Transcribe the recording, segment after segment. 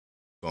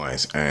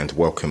Guys, and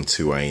welcome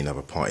to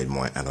another part in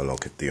my analog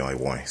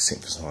DIY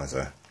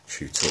synthesizer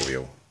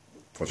tutorial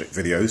project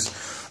videos.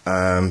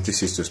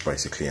 This is just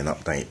basically an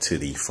update to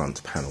the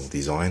front panel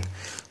design,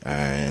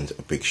 and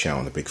a big shout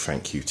and a big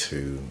thank you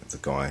to the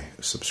guy,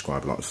 a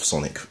subscriber like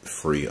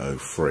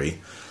Sonic303,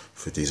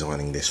 for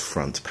designing this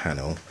front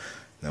panel.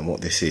 Now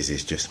what this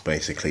is just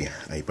basically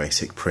a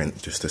basic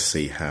print just to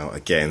see how,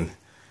 again,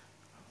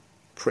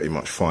 pretty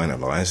much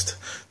finalized,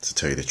 to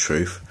tell you the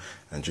truth,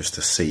 and just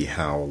to see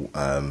how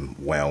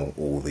well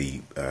all the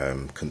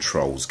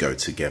controls go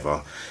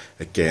together.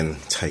 Again,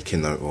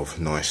 taking note of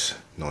nice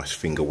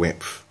finger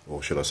width,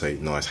 or should I say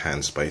nice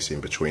hand space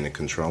in between the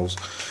controls.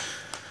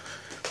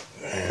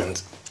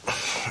 And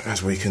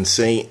as we can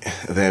see,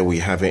 there we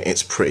have it.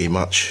 It's pretty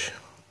much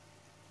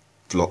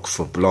block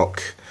for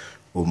block.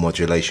 All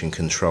modulation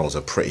controls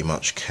are pretty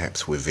much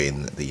kept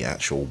within the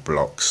actual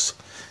blocks,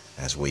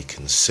 as we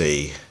can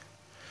see.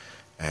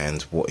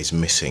 And what is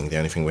missing, the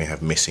only thing we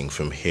have missing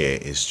from here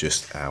is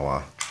just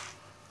our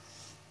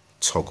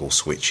toggle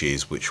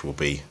switches, which will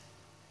be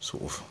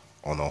sort of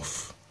on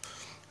off,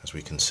 as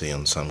we can see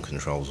on some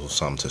controls, or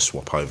some to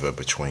swap over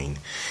between.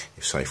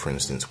 If, say for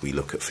instance, we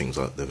look at things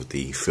like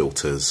the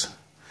filters,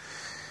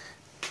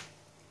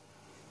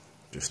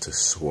 just to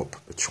swap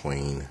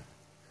between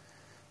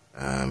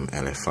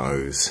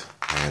LFOs.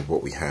 And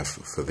what we have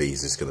for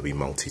these is going to be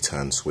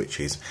multi-turn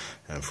switches,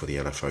 and for the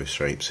LFO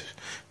shapes,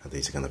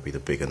 these are going to be the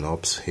bigger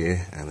knobs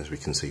here, and as we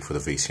can see for the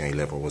VCA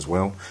level as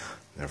well.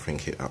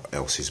 Everything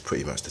else is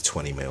pretty much the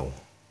 20mm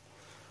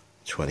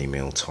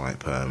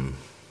type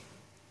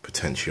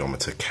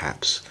potentiometer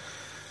caps.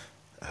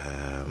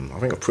 I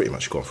think I've pretty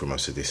much gone through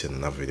most of this in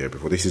another video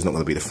before. This is not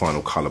going to be the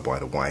final colour, by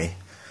the way.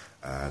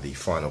 The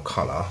final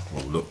colour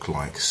will look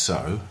like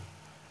so,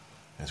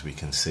 as we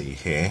can see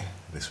here.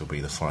 This will be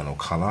the final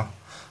colour.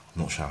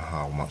 I'm not sure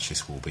how much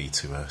this will be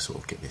to sort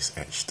of get this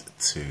etched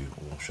to,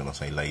 or should I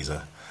say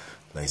laser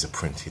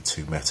printed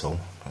to metal.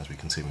 As we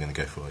can see, we're going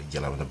to go for a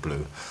yellow and a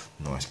blue,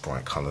 nice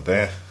bright colour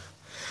there.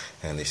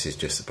 And this is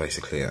just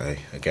basically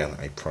again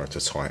a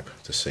prototype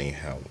to see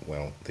how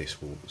well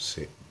this will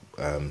sit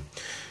and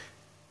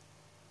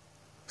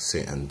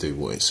do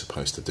what it's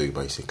supposed to do,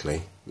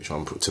 basically. Which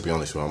to be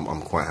honest with you,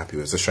 I'm quite happy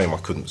with. It's a shame I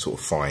couldn't sort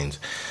of find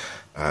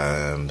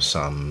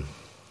some,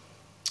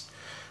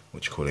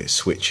 what you call it,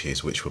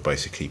 switches, which were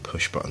basically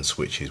push button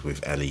switches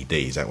with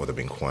LEDs. That would have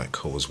been quite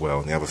cool as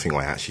well. And the other thing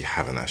I actually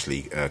haven't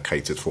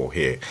catered for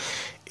here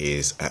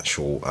is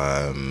actual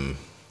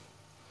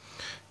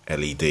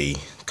LED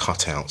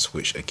cutouts,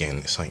 which again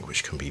is something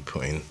which can be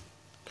put in.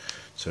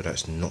 So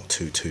that's not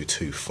too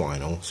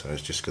final. So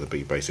it's just going to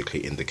be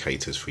basically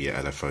indicators for your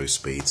LFO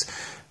speeds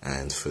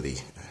and for the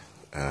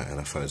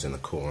LFOs in the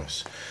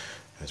chorus.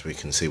 As we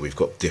can see, we've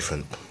got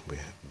different.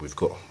 We've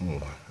got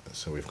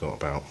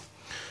about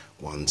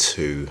 1,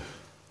 2,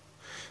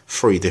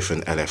 3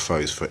 different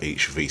LFOs for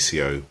each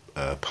VCO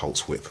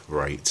pulse width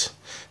rate,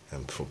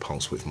 and for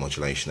pulse width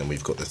modulation. And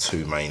we've got the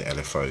 2 main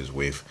LFOs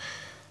with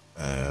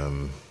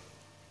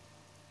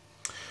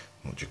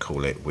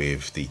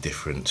with the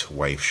different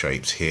wave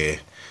shapes here.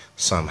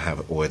 Some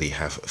already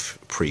have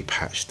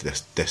pre-patched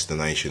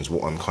destinations.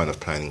 What I'm kind of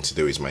planning to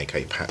do is make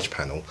a patch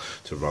panel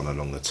to run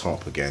along the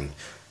top again,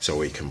 so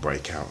we can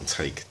break out and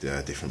take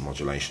different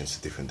modulations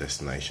to different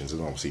destinations,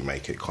 and obviously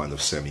make it kind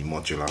of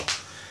semi-modular.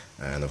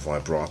 And a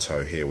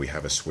vibrato here, we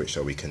have a switch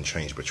so we can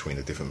change between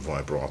the different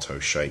vibrato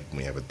shape.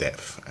 We have a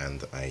depth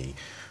and a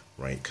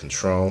rate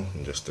control,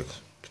 and just a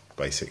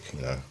basic,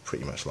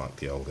 pretty much like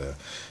the older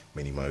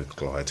mini mode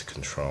glide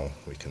control.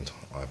 We can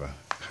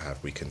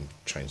we can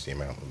change the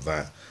amount of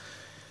that.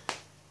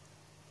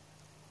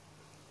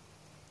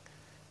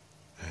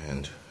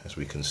 And as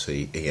we can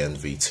see,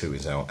 ENV2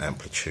 is our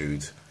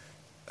amplitude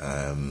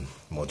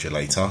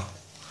modulator,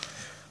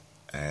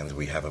 and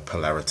we have a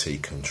polarity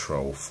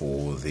control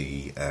for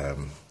the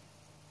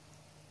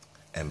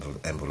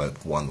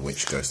envelope 1,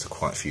 which goes to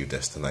quite a few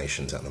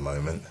destinations at the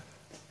moment.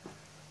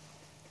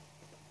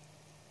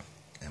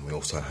 And we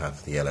also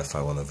have the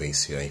LFO on a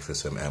VCA for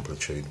some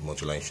amplitude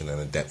modulation, and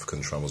a depth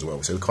control as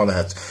well. So we kind of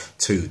have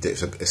 2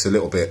 depths. It's a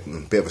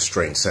bit of a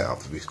strange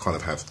setup. We kind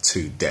of have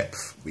 2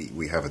 depth.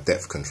 We have a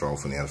depth control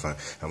from the LFO,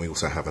 and we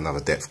also have another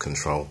depth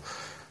control.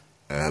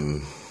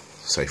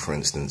 Say for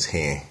instance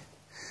here,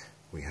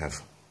 we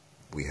have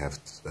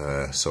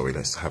sorry,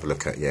 let's have a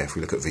look at, if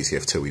we look at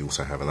VCF2, we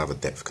also have another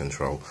depth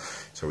control.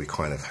 So we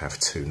kind of have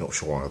 2. Not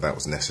sure why that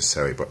was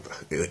necessary, but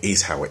it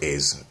is how it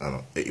is,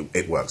 and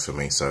it works for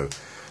me, so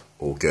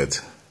all good.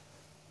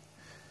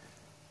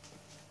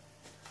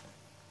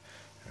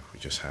 If we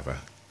just have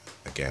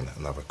again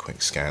another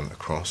quick scan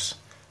across,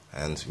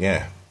 and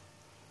yeah,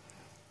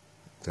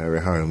 there we're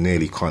home,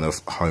 nearly kind of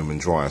home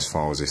and dry as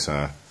far as this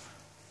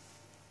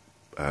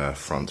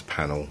front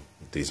panel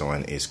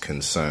design is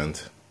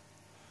concerned.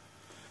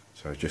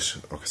 So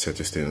just like I said,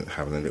 just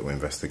having a little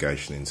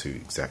investigation into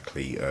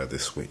exactly the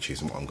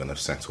switches and what I'm going to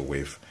settle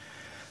with,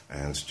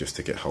 and just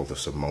to get hold of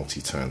some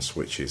multi-turn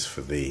switches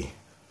for the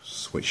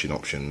switching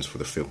options for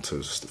the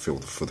filters, for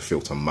the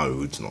filter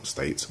modes, not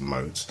states,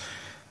 modes,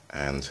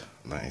 and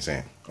that is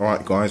it.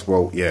 Alright guys,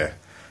 well yeah,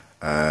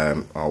 I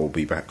will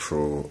be back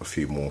for a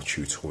few more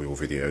tutorial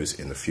videos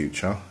in the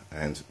future,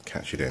 and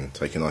catch you then.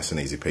 Take it nice and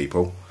easy,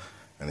 people.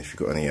 And if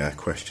you've got any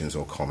questions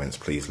or comments,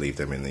 please leave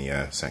them in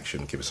the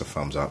section. Give us a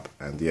thumbs up,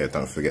 and yeah,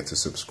 don't forget to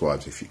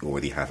subscribe if you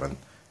already haven't.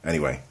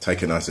 Anyway,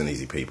 take it nice and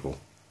easy, people.